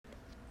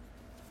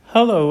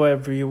Hello,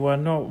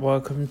 everyone.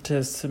 Welcome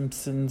to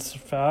Simpsons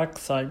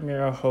Facts. I'm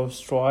your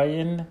host,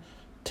 Ryan.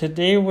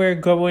 Today, we're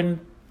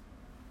going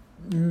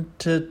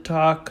to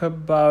talk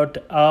about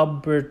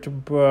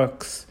Albert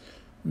Brooks.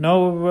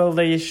 No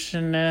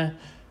relation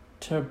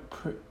to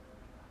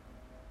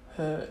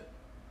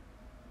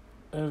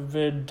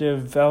the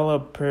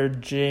developer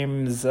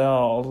James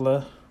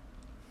L.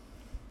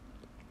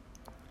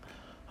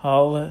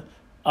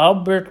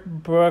 Albert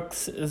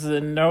Brooks is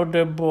a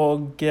notable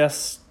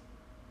guest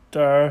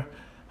star,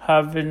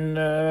 having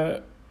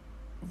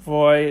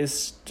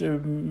voiced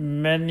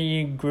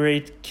many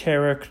great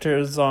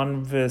characters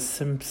on The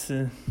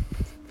Simpsons,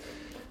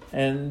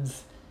 and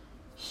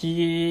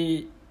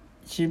he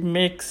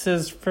makes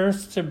his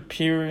first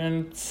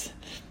appearance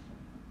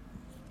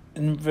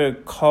in the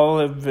Call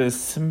of the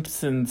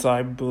Simpsons,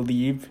 I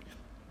believe.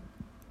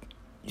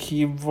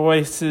 He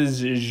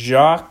voices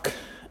Jacques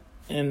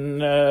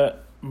in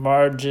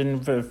Marge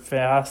in the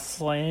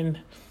Fast Lane.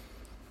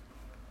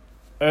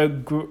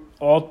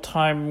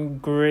 All-time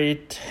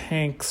great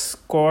Hank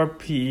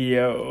Scorpio.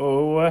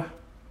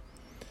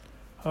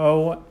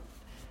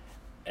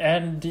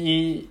 And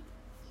he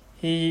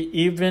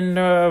even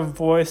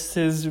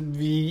voices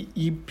the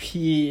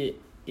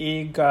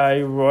EPA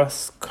guy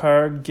Russ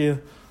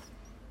Cargill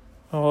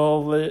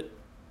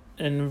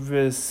in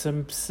the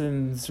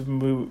Simpsons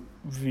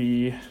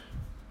movie.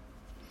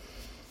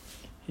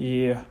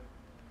 Yeah,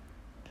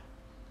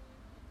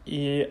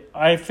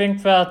 I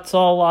think that's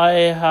all I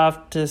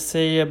have to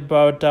say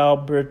about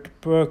Albert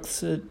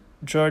Brooks.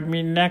 Join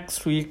me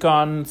next week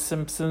on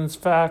Simpsons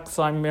Facts.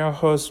 I'm your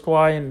host,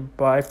 Ryan.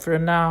 Bye for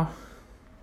now.